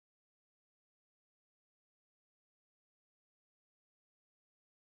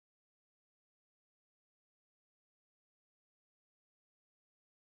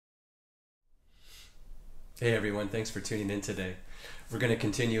Hey everyone, thanks for tuning in today. We're going to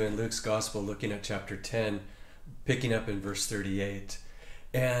continue in Luke's Gospel looking at chapter 10, picking up in verse 38.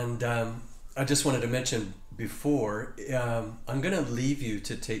 And I just wanted to mention before, I'm going to leave you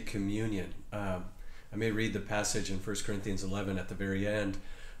to take communion. I may read the passage in 1 Corinthians 11 at the very end,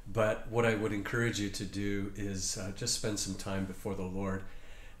 but what I would encourage you to do is just spend some time before the Lord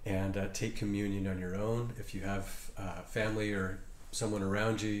and take communion on your own. If you have family or someone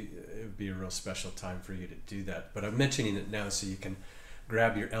around you, it would be a real special time for you to do that. But I'm mentioning it now so you can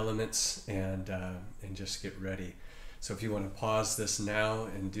grab your elements and just get ready. So if you want to pause this now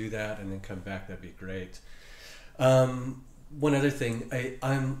and do that and then come back, that'd be great. One other thing,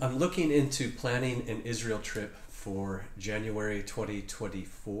 I'm looking into planning an Israel trip for January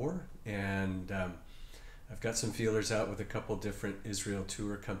 2024, and I've got some feelers out with a couple different Israel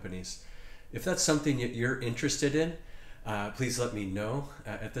tour companies. If that's something that you're interested in, please let me know.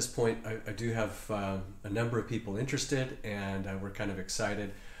 At this point, I do have a number of people interested, and we're kind of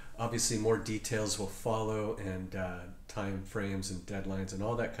excited. Obviously, more details will follow, and time frames and deadlines and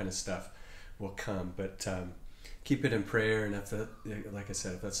all that kind of stuff will come. But keep it in prayer, and if that, like I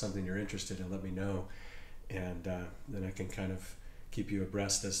said, if that's something you're interested in, let me know, and then I can kind of keep you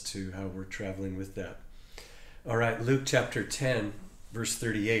abreast as to how we're traveling with that. All right, Luke chapter 10, verse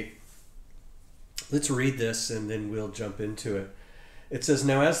 38. Let's read this and then we'll jump into it. It says,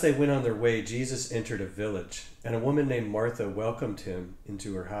 "Now as they went on their way, Jesus entered a village, and a woman named Martha welcomed him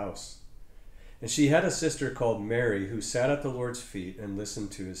into her house. And she had a sister called Mary who sat at the Lord's feet and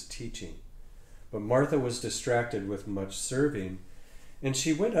listened to his teaching. But Martha was distracted with much serving, and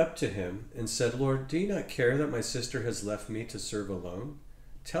she went up to him and said, 'Lord, do you not care that my sister has left me to serve alone?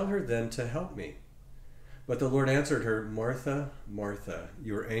 Tell her then to help me.' But the Lord answered her, 'Martha, Martha,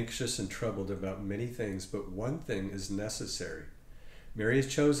 you are anxious and troubled about many things, but one thing is necessary. Mary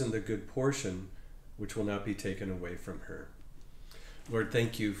has chosen the good portion, which will not be taken away from her.'" Lord,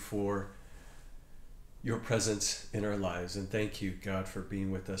 thank you for your presence in our lives, and thank you, God, for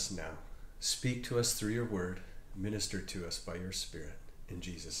being with us now. Speak to us through your word, minister to us by your Spirit. In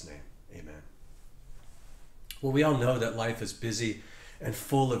Jesus' name, amen. Well, we all know that life is busy and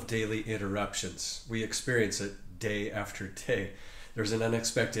full of daily interruptions. We experience it day after day. There's an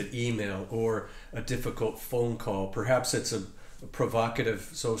unexpected email or a difficult phone call. Perhaps it's a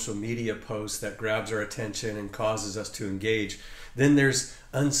provocative social media post that grabs our attention and causes us to engage. Then there's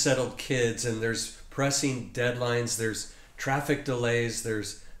unsettled kids, and there's pressing deadlines, there's traffic delays,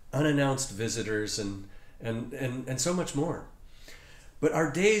 there's unannounced visitors, and so much more. But our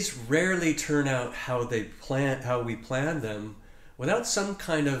days rarely turn out how we plan them, without some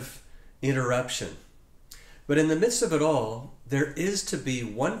kind of interruption. But in the midst of it all, there is to be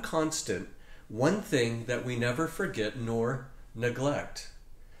one constant, one thing that we never forget nor neglect.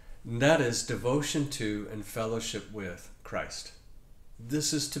 And that is devotion to and fellowship with Christ.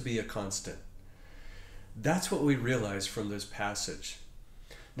 This is to be a constant. That's what we realize from this passage.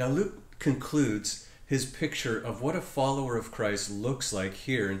 Now Luke concludes his picture of what a follower of Christ looks like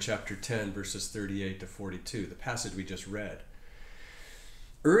here in chapter 10, verses 38 to 42, the passage we just read.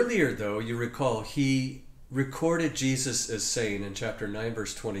 Earlier, though, you recall, he recorded Jesus as saying in chapter 9,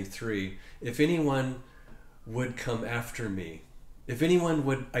 verse 23, "If anyone would come after me, if anyone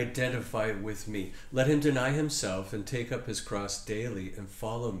would identify with me, let him deny himself and take up his cross daily and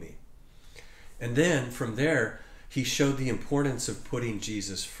follow me." And then from there, he showed the importance of putting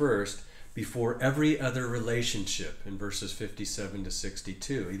Jesus first before every other relationship in verses 57 to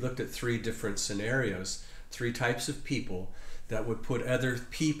 62. He looked at three different scenarios, three types of people that would put other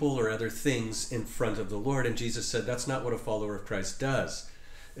people or other things in front of the Lord. And Jesus said that's not what a follower of Christ does.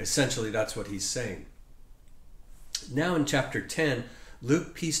 Essentially, that's what he's saying. Now in chapter 10,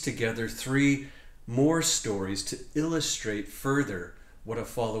 Luke pieced together three more stories to illustrate further what a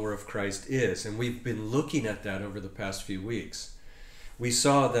follower of Christ is. And we've been looking at that over the past few weeks. We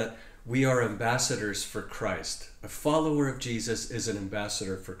saw that we are ambassadors for Christ. A follower of Jesus is an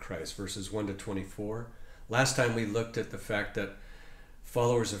ambassador for Christ, verses 1 to 24. Last time we looked at the fact that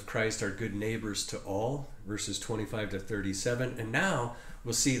followers of Christ are good neighbors to all, verses 25 to 37. And now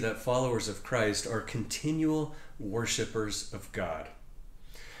we'll see that followers of Christ are continual worshipers of God.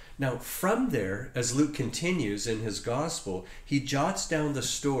 Now from there, as Luke continues in his gospel, he jots down the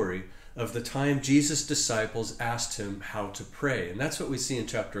story of the time Jesus' disciples asked him how to pray. And that's what we see in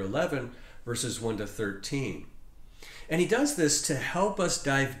chapter 11, verses 1 to 13. And he does this to help us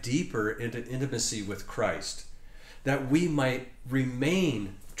dive deeper into intimacy with Christ, that we might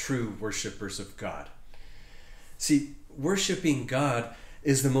remain true worshipers of God. See, worshiping God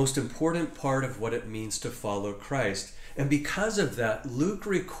is the most important part of what it means to follow Christ. And because of that, Luke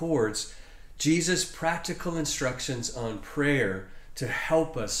records Jesus' practical instructions on prayer to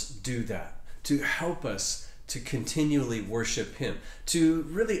help us do that, to help us to continually worship him, to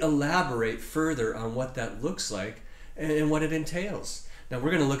really elaborate further on what that looks like and what it entails. Now, we're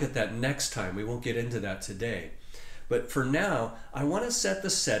going to look at that next time. We won't get into that today. But for now, I want to set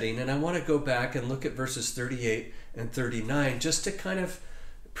the setting, and I want to go back and look at verses 38 and 39 just to kind of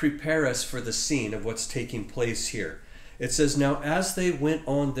prepare us for the scene of what's taking place here. It says, "Now as they went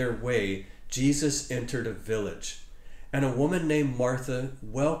on their way, Jesus entered a village, and a woman named Martha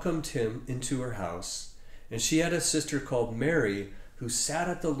welcomed him into her house. And she had a sister called Mary who sat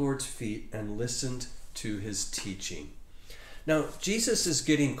at the Lord's feet and listened to his teaching." Now, Jesus is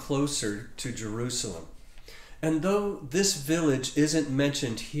getting closer to Jerusalem. And though this village isn't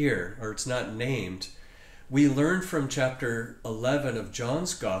mentioned here, or it's not named, we learn from chapter 11 of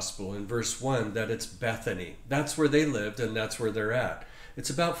John's Gospel in verse 1 that it's Bethany. That's where they lived, and that's where they're at. It's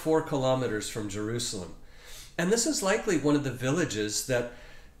about 4 kilometers from Jerusalem. And this is likely one of the villages that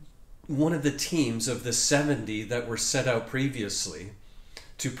one of the teams of the 70 that were set out previously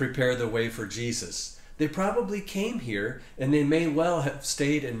to prepare the way for Jesus. They probably came here, and they may well have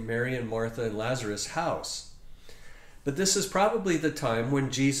stayed in Mary and Martha and Lazarus' house. But this is probably the time when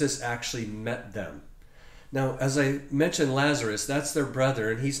Jesus actually met them. Now, as I mentioned Lazarus, that's their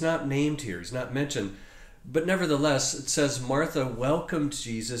brother, and he's not named here. He's not mentioned. But nevertheless, it says Martha welcomed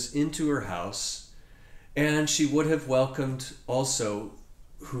Jesus into her house, and she would have welcomed also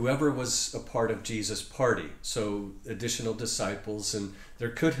whoever was a part of Jesus' party. So additional disciples, and there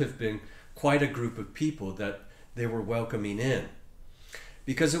could have been quite a group of people that they were welcoming in.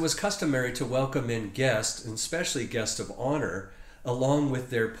 Because it was customary to welcome in guests, and especially guests of honor, along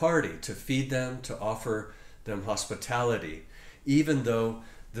with their party, to feed them, to offer them hospitality, even though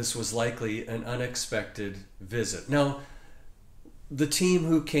this was likely an unexpected visit. Now, the team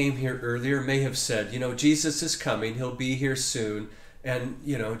who came here earlier may have said, Jesus is coming, he'll be here soon, and,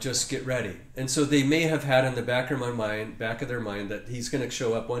 just get ready. And so they may have had in the back of their mind that he's going to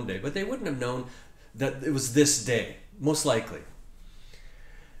show up one day, but they wouldn't have known that it was this day, most likely.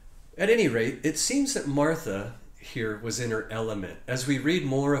 At any rate, it seems that Martha here was in her element. As we read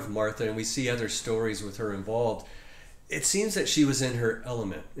more of Martha and we see other stories with her involved, it seems that she was in her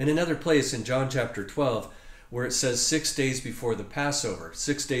element. In another place in John chapter 12, where it says 6 days before the Passover,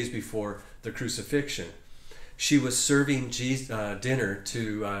 6 days before the crucifixion, she was serving dinner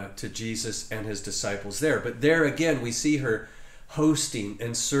to Jesus and his disciples there. But there again, we see her hosting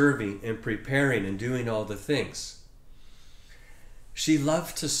and serving and preparing and doing all the things. She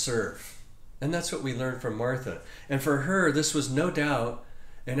loved to serve. And that's what we learn from Martha. And for her, this was no doubt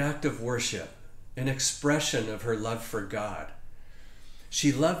an act of worship, an expression of her love for God.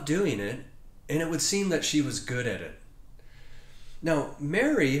 She loved doing it, and it would seem that she was good at it. Now,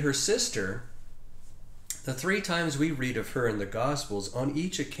 Mary, her sister, the 3 times we read of her in the Gospels, on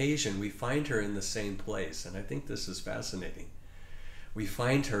each occasion we find her in the same place. And I think this is fascinating. We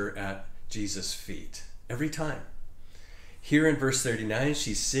find her at Jesus' feet every time. Here in verse 39,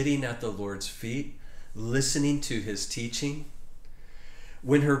 she's sitting at the Lord's feet, listening to his teaching.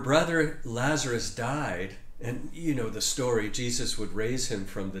 When her brother Lazarus died, and you know the story, Jesus would raise him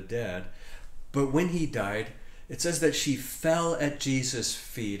from the dead. But when he died, it says that she fell at Jesus'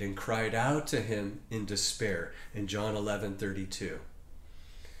 feet and cried out to him in despair in John 11:32.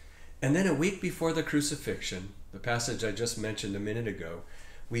 And then a week before the crucifixion, the passage I just mentioned a minute ago,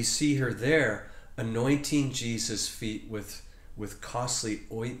 we see her there anointing Jesus' feet with costly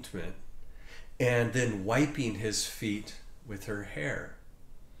ointment and then wiping his feet with her hair.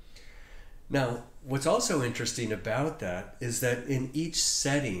 Now, what's also interesting about that is that in each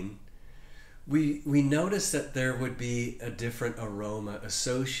setting, we notice that there would be a different aroma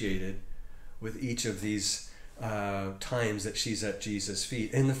associated with each of these times that she's at Jesus'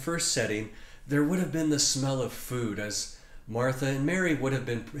 feet. In the first setting, there would have been the smell of food, as Martha and Mary would have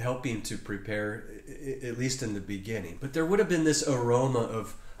been helping to prepare, at least in the beginning. But there would have been this aroma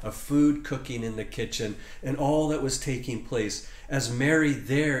of food cooking in the kitchen and all that was taking place as Mary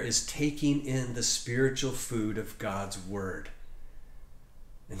there is taking in the spiritual food of God's Word.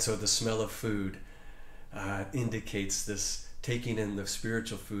 And so the smell of food indicates this taking in the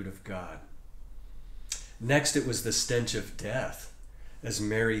spiritual food of God. Next, it was the stench of death, as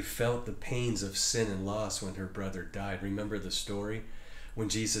Mary felt the pains of sin and loss when her brother died. Remember the story? When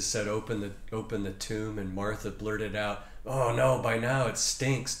Jesus said, open the tomb, and Martha blurted out, "Oh no, by now it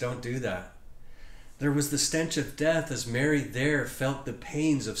stinks, don't do that." There was the stench of death as Mary there felt the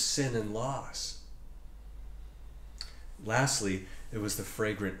pains of sin and loss. Lastly, it was the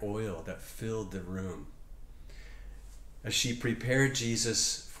fragrant oil that filled the room. As she prepared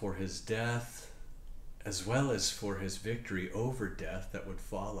Jesus for his death as well as for his victory over death that would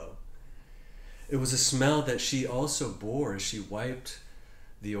follow. It was a smell that she also bore as she wiped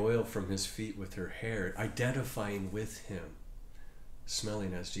the oil from his feet with her hair, identifying with him,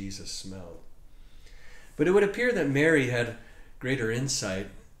 smelling as Jesus smelled. But it would appear that Mary had greater insight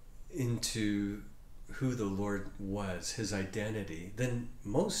into who the Lord was, his identity, than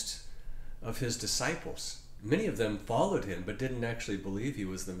most of his disciples. Many of them followed him but didn't actually believe he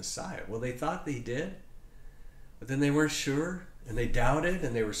was the Messiah. Well, they thought they did, but then they weren't sure, and they doubted,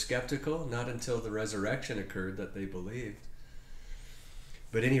 and they were skeptical. Not until the resurrection occurred that they believed.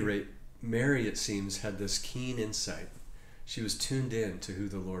 But at any rate, Mary, it seems, had this keen insight. She was tuned in to who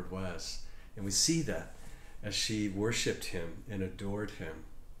the Lord was. And we see that as she worshiped him and adored him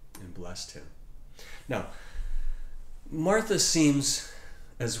and blessed him. Now, Martha seems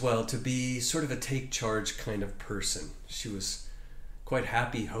as well to be sort of a take-charge kind of person. She was quite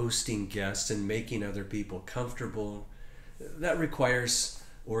happy hosting guests and making other people comfortable. That requires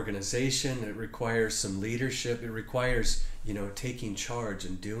organization. It requires some leadership. It requires, taking charge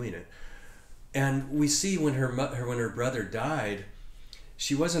and doing it. And we see when her brother died,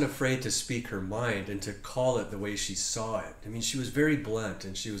 she wasn't afraid to speak her mind and to call it the way she saw it. I mean, she was very blunt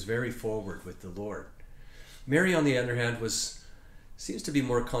and she was very forward with the Lord. Mary, on the other hand, seems to be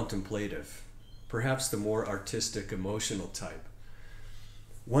more contemplative, perhaps the more artistic, emotional type.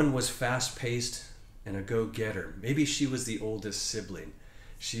 One was fast-paced and a go-getter. Maybe she was the oldest sibling.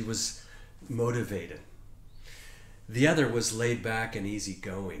 She was motivated. The other was laid back and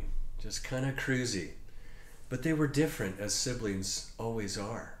easygoing, just kind of cruisy. But they were different, as siblings always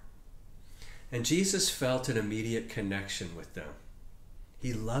are. And Jesus felt an immediate connection with them.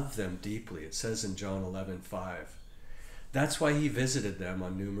 He loved them deeply. It says in John 11:5. That's why he visited them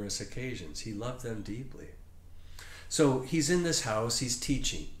on numerous occasions. He loved them deeply. So he's in this house, he's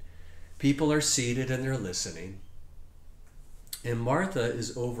teaching. People are seated and they're listening. And Martha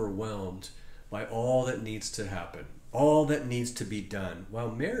is overwhelmed by all that needs to happen, all that needs to be done.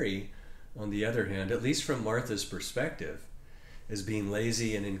 While Mary, on the other hand, at least from Martha's perspective, is being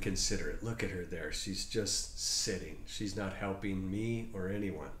lazy and inconsiderate. Look at her there. She's just sitting. She's not helping me or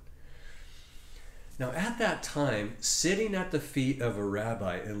anyone. Now, at that time, sitting at the feet of a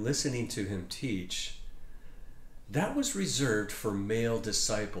rabbi and listening to him teach, that was reserved for male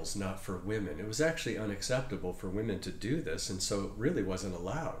disciples, not for women. It was actually unacceptable for women to do this, and so it really wasn't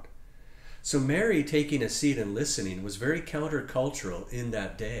allowed. So Mary taking a seat and listening was very countercultural in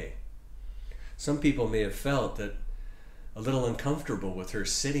that day. Some people may have felt that a little uncomfortable with her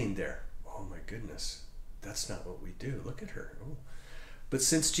sitting there. Oh my goodness, that's not what we do. Look at her. Oh. But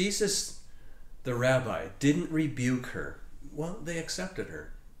since Jesus, the rabbi, didn't rebuke her, well, they accepted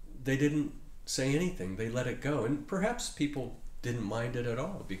her. They didn't say anything. They let it go. And perhaps people didn't mind it at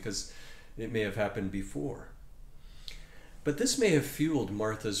all because it may have happened before. But this may have fueled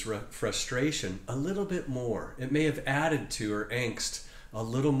Martha's frustration a little bit more. It may have added to her angst a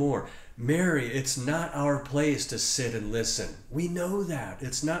little more. Mary, it's not our place to sit and listen. We know that.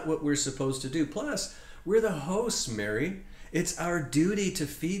 It's not what we're supposed to do. Plus, we're the hosts, Mary. It's our duty to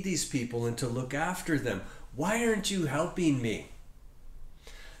feed these people and to look after them. Why aren't you helping me?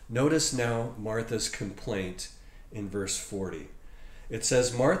 Notice now Martha's complaint in verse 40. It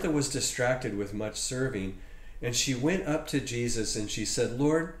says, Martha was distracted with much serving, and she went up to Jesus and she said,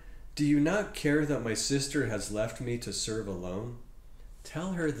 Lord, do you not care that my sister has left me to serve alone?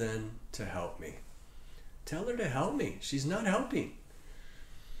 Tell her then to help me. Tell her to help me. She's not helping.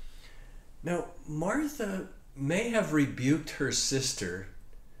 Now, Martha may have rebuked her sister,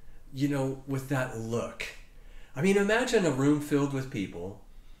 with that look. I mean, imagine a room filled with people.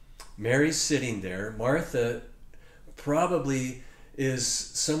 Mary's sitting there. Martha probably is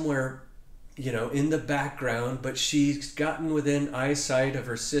somewhere, in the background, but she's gotten within eyesight of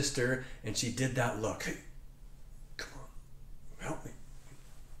her sister, and she did that look. Hey, come on, help me.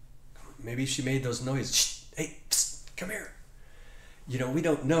 Maybe she made those noises. Shh, hey, psst, come here. We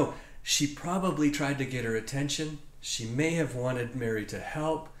don't know. She probably tried to get her attention. She may have wanted Mary to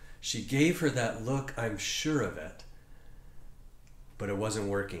help. She gave her that look, I'm sure of it. But it wasn't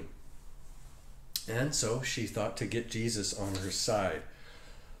working. And so she thought to get Jesus on her side.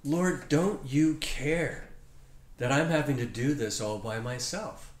 Lord, don't you care that I'm having to do this all by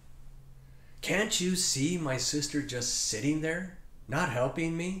myself? Can't you see my sister just sitting there, not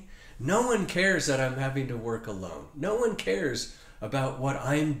helping me? No one cares that I'm having to work alone. No one cares about what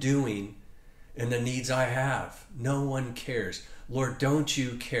I'm doing and the needs I have. No one cares. Lord, don't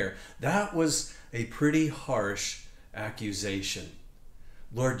you care? That was a pretty harsh accusation.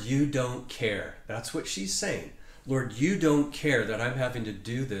 Lord, you don't care. That's what she's saying. Lord, you don't care that I'm having to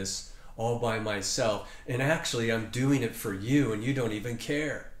do this all by myself, and actually I'm doing it for you, and you don't even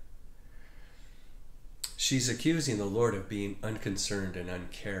care. She's accusing the Lord of being unconcerned and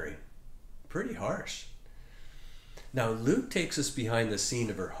uncaring. Pretty harsh. Now, Luke takes us behind the scene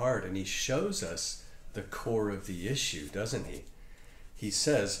of her heart, and he shows us the core of the issue, doesn't he? He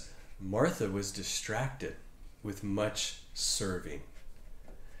says, Martha was distracted with much serving.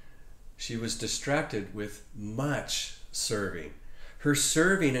 She was distracted with much serving. Her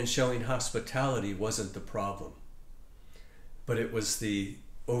serving and showing hospitality wasn't the problem, but it was the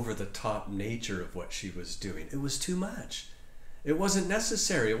over-the-top nature of what she was doing. It was too much. It wasn't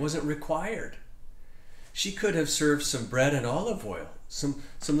necessary. It wasn't required. She could have served some bread and olive oil, some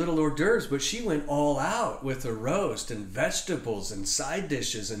little hors d'oeuvres, but she went all out with a roast and vegetables and side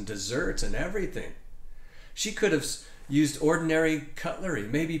dishes and desserts and everything. She could have used ordinary cutlery,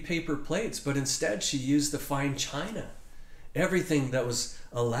 maybe paper plates, but instead she used the fine china, everything that was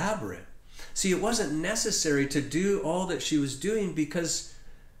elaborate. See, it wasn't necessary to do all that she was doing because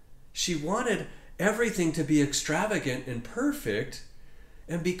she wanted everything to be extravagant and perfect,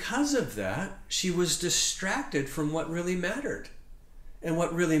 and because of that, she was distracted from what really mattered. And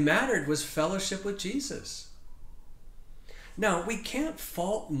what really mattered was fellowship with Jesus. Now, we can't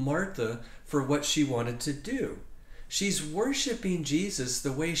fault Martha for what she wanted to do. She's worshiping Jesus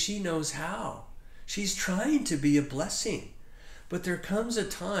the way she knows how. She's trying to be a blessing. But there comes a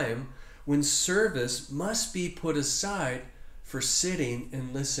time when service must be put aside for sitting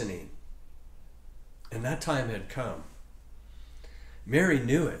and listening. And that time had come. Mary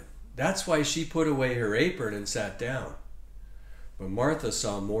knew it. That's why she put away her apron and sat down. But Martha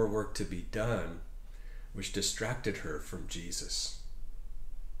saw more work to be done, which distracted her from Jesus.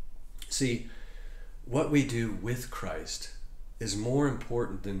 See, what we do with Christ is more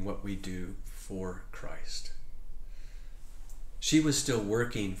important than what we do for Christ. She was still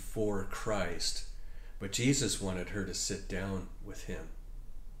working for Christ, but Jesus wanted her to sit down with him.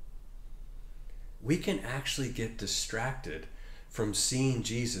 We can actually get distracted from seeing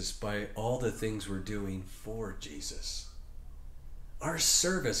Jesus by all the things we're doing for Jesus. Our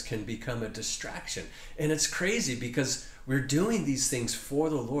service can become a distraction. And it's crazy because we're doing these things for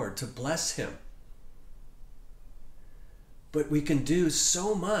the Lord to bless him. But we can do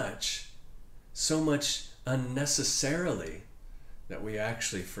so much unnecessarily that we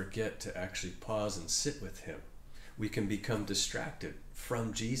actually forget to actually pause and sit with him. We can become distracted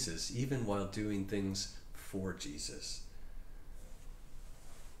from Jesus even while doing things for Jesus.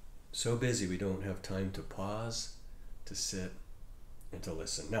 So busy we don't have time to pause, to sit, and to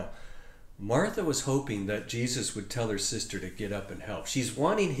listen. Now, Martha was hoping that Jesus would tell her sister to get up and help. She's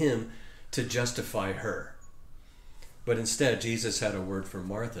wanting him to justify her. But instead, Jesus had a word for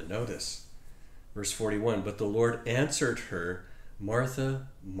Martha. Notice, verse 41, but the Lord answered her, Martha,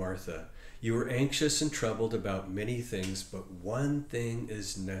 Martha, you are anxious and troubled about many things, but one thing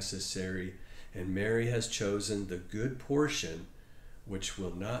is necessary, and Mary has chosen the good portion, which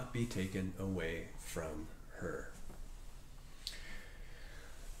will not be taken away from her.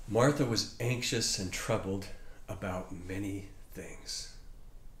 Martha was anxious and troubled about many things.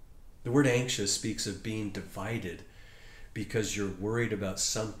 The word anxious speaks of being divided because you're worried about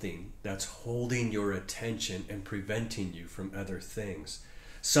something that's holding your attention and preventing you from other things.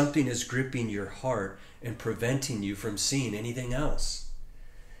 Something is gripping your heart and preventing you from seeing anything else.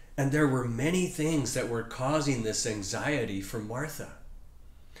 And there were many things that were causing this anxiety for Martha,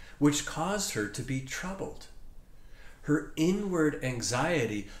 which caused her to be troubled. Her inward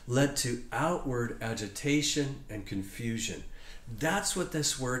anxiety led to outward agitation and confusion. That's what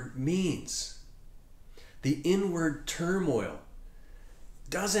this word means. The inward turmoil.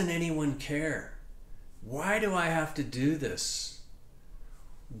 Doesn't anyone care? Why do I have to do this?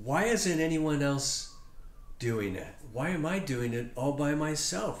 Why isn't anyone else doing it? Why am I doing it all by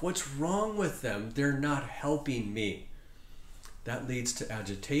myself? What's wrong with them? They're not helping me. That leads to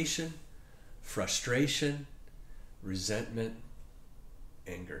agitation, frustration, resentment,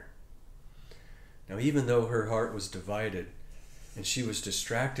 anger. Now, even though her heart was divided and she was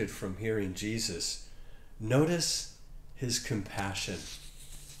distracted from hearing Jesus, notice his compassion.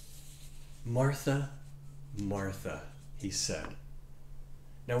 Martha, Martha, he said.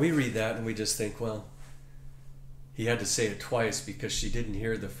 Now we read that and we just think, well, he had to say it twice because she didn't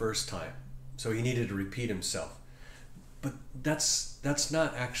hear the first time, so he needed to repeat himself. But that's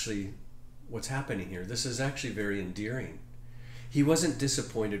not actually what's happening here. This is actually very endearing. He wasn't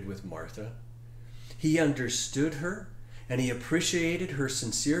disappointed with Martha. He understood her and he appreciated her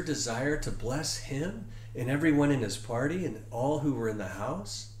sincere desire to bless him and everyone in his party and all who were in the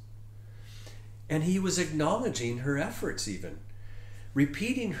house. And he was acknowledging her efforts even.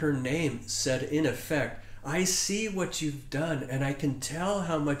 Repeating her name said, in effect, I see what you've done and I can tell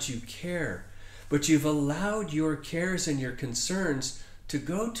how much you care, but you've allowed your cares and your concerns to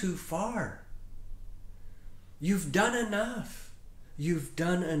go too far. You've done enough. You've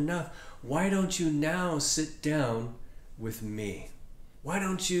done enough. Why don't you now sit down with me? Why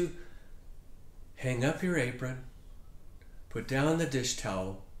don't you hang up your apron, put down the dish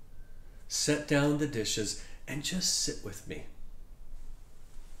towel, set down the dishes, and just sit with me?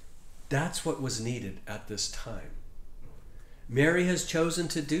 That's what was needed at this time. Mary has chosen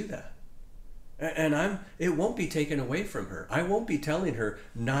to do that. And it won't be taken away from her. I won't be telling her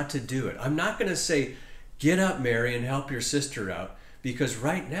not to do it. I'm not going to say, get up, Mary, and help your sister out, because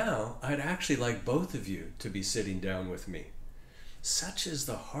right now, I'd actually like both of you to be sitting down with me. Such is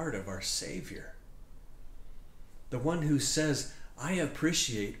the heart of our Savior. The one who says, I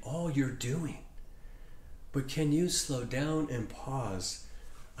appreciate all you're doing, but can you slow down and pause?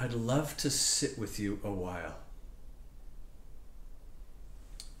 I'd love to sit with you a while.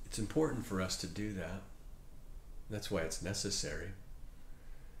 It's important for us to do that. That's why it's necessary.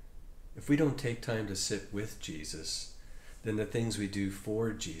 If we don't take time to sit with Jesus, then the things we do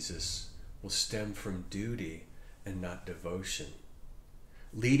for Jesus will stem from duty and not devotion,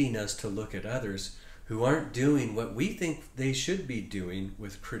 leading us to look at others who aren't doing what we think they should be doing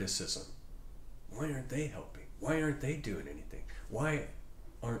with criticism. Why aren't they helping? Why aren't they doing anything? Why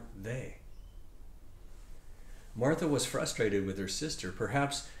aren't they? Martha was frustrated with her sister,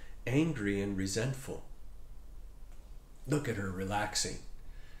 perhaps angry and resentful. Look at her relaxing,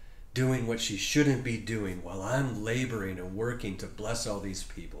 doing what she shouldn't be doing while I'm laboring and working to bless all these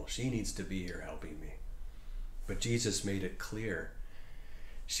people. She needs to be here helping me. But Jesus made it clear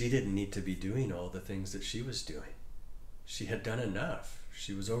she didn't need to be doing all the things that she was doing. She had done enough.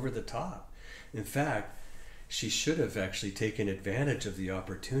 She was over the top. In fact, she should have actually taken advantage of the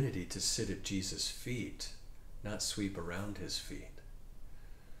opportunity to sit at Jesus' feet, not sweep around his feet.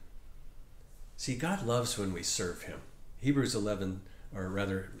 See, God loves when we serve him. Hebrews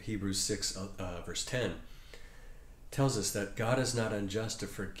 6, verse 10, tells us that God is not unjust to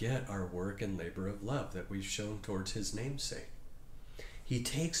forget our work and labor of love that we've shown towards his namesake. He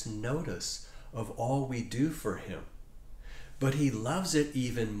takes notice of all we do for him, but he loves it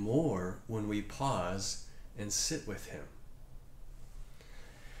even more when we pause and sit with him.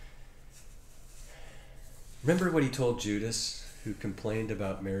 Remember what he told Judas, who complained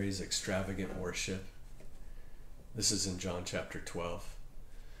about Mary's extravagant worship? This is in John chapter 12.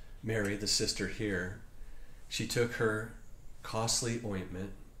 Mary, the sister here, she took her costly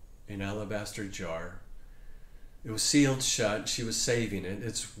ointment, an alabaster jar. It was sealed shut. She was saving it.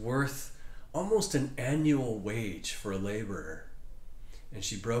 It's worth almost an annual wage for a laborer. And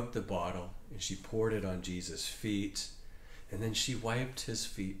she broke the bottle and she poured it on Jesus' feet, and then she wiped his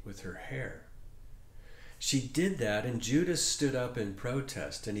feet with her hair. She did that, and Judas stood up in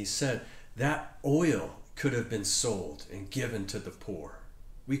protest, and he said, that oil could have been sold and given to the poor.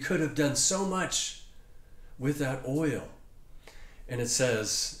 We could have done so much with that oil. And it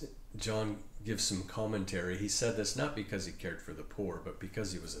says, John gives some commentary. He said this not because he cared for the poor, but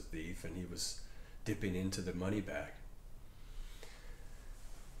because he was a thief and he was dipping into the money bag.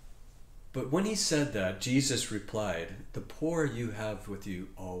 But when he said that, Jesus replied, the poor you have with you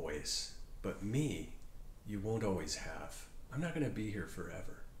always, but me you won't always have. I'm not going to be here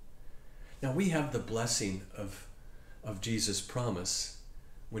forever. Now we have the blessing of Jesus' promise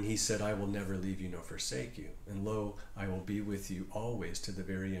when he said, I will never leave you nor forsake you. And lo, I will be with you always to the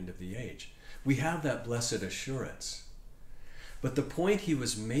very end of the age. We have that blessed assurance. But the point he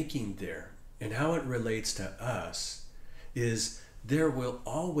was making there and how it relates to us is there will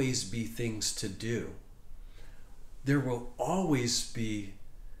always be things to do. There will always be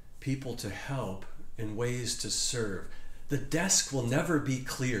people to help and ways to serve. The desk will never be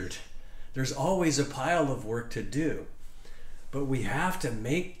cleared. There's always a pile of work to do. But we have to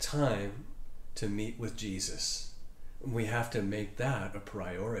make time to meet with Jesus. We have to make that a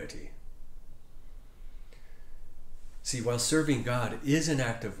priority. See, while serving God is an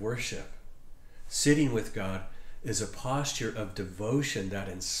act of worship, sitting with God is a posture of devotion that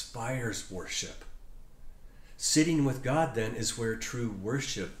inspires worship. Sitting with God, then, is where true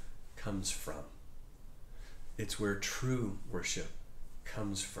worship comes from. It's where true worship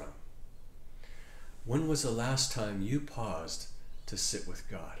comes from. When was the last time you paused to sit with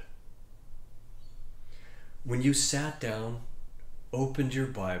God? When you sat down, opened your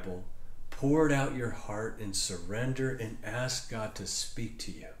Bible, poured out your heart in surrender and asked God to speak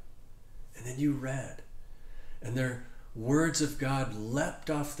to you. And then you read. And there words of God leapt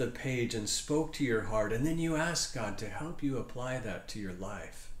off the page and spoke to your heart, and then you asked God to help you apply that to your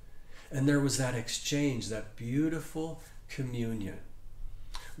life. And there was that exchange, that beautiful communion,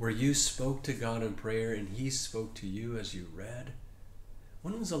 where you spoke to God in prayer and He spoke to you as you read.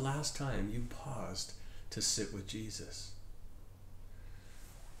 When was the last time you paused to sit with Jesus?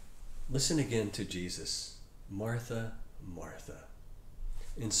 Listen again to Jesus. Martha, Martha.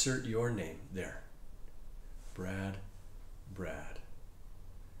 Insert your name there. Brad.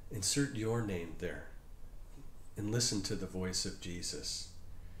 Insert your name there. And listen to the voice of Jesus.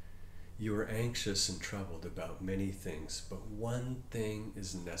 You are anxious and troubled about many things, but one thing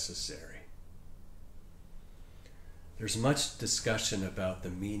is necessary. There's much discussion about the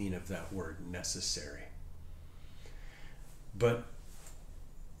meaning of that word, necessary. But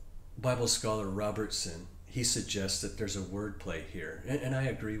Bible scholar Robertson, he suggests that there's a wordplay here, and I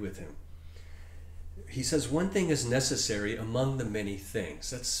agree with him. He says one thing is necessary among the many things.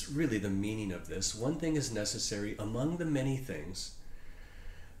 That's really the meaning of this. One thing is necessary among the many things.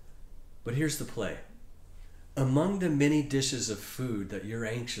 But here's the play. Among the many dishes of food that you're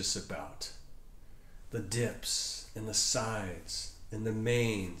anxious about, the dips and the sides and the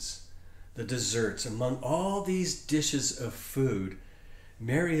mains, the desserts, among all these dishes of food,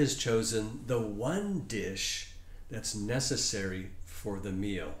 Mary has chosen the one dish that's necessary for the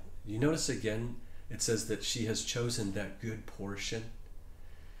meal. You notice again, it says that she has chosen that good portion.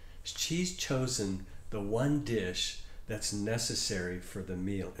 She's chosen the one dish that's necessary for the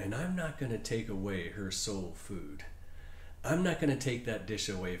meal. And I'm not going to take away her soul food. I'm not going to take that dish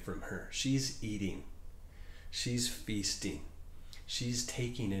away from her. She's eating. She's feasting. She's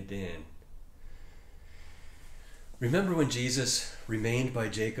taking it in. Remember when Jesus remained by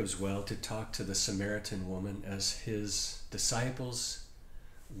Jacob's well to talk to the Samaritan woman as his disciples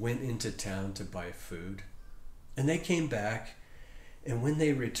went into town to buy food? And they came back, and when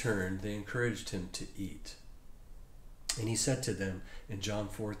they returned, they encouraged him to eat. And he said to them in John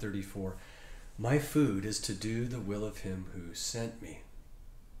 4:34, "My food is to do the will of him who sent me."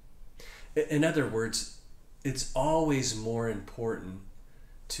 In other words, it's always more important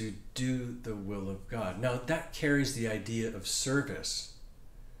to do the will of God. Now, that carries the idea of service,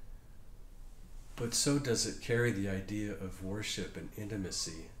 but so does it carry the idea of worship and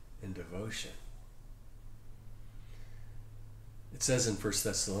intimacy and devotion. It says in 1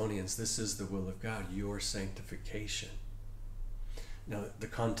 Thessalonians, this is the will of God, your sanctification. Now, the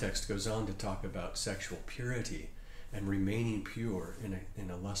context goes on to talk about sexual purity and remaining pure in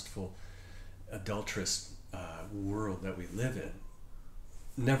a lustful, adulterous world that we live in.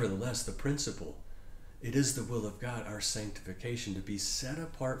 Nevertheless, the principle, it is the will of God, our sanctification, to be set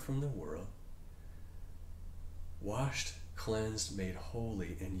apart from the world, washed, cleansed, made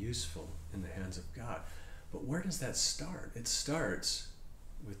holy, and useful in the hands of God. But where does that start? It starts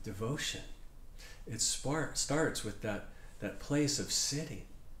with devotion. It starts with that place of sitting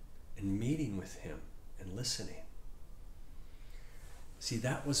and meeting with Him and listening. See,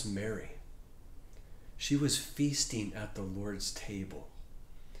 that was Mary. She was feasting at the Lord's table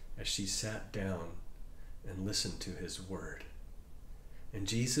as she sat down and listened to His word. And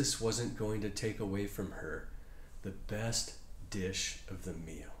Jesus wasn't going to take away from her the best dish of the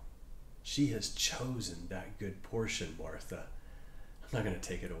meal. She has chosen that good portion, Martha. I'm not going to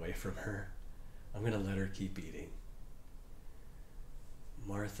take it away from her. I'm going to let her keep eating.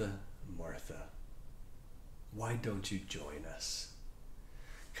 Martha, Martha, why don't you join us?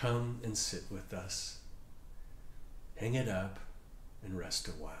 Come and sit with us. Hang it up and rest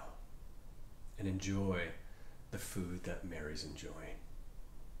a while. And enjoy the food that Mary's enjoying.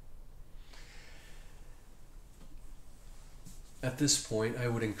 At this point, I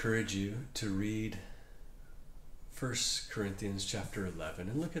would encourage you to read 1 Corinthians chapter 11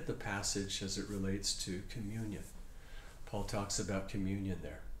 and look at the passage as it relates to communion. Paul talks about communion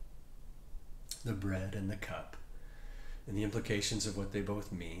there, the bread and the cup, and the implications of what they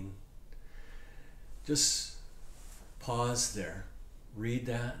both mean. Just pause there, read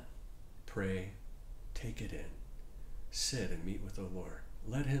that, pray, take it in, sit and meet with the Lord.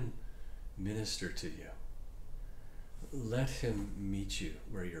 Let Him minister to you. Let Him meet you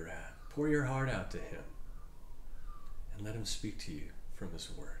where you're at. Pour your heart out to Him and let Him speak to you from His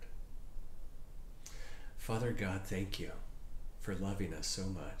word. Father God, thank you for loving us so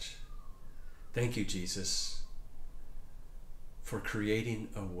much. Thank you, Jesus, for creating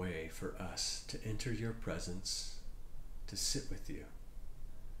a way for us to enter your presence, to sit with you,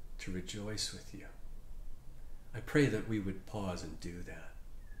 to rejoice with you. I pray that we would pause and do that.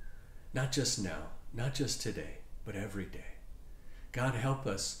 Not just now, not just today, but every day. God, help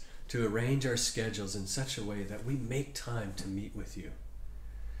us to arrange our schedules in such a way that we make time to meet with you.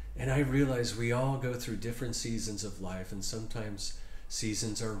 And I realize we all go through different seasons of life, and sometimes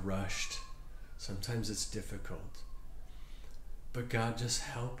seasons are rushed. Sometimes it's difficult. But God, just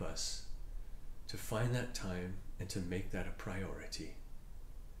help us to find that time and to make that a priority,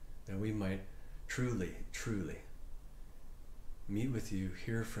 that we might truly, truly meet with you,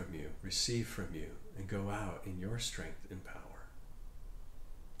 hear from you, receive from you, and go out in your strength and power.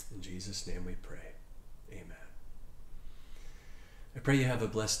 In Jesus' name we pray. Amen. I pray you have a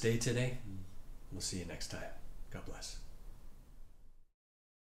blessed day today. We'll see you next time. God bless.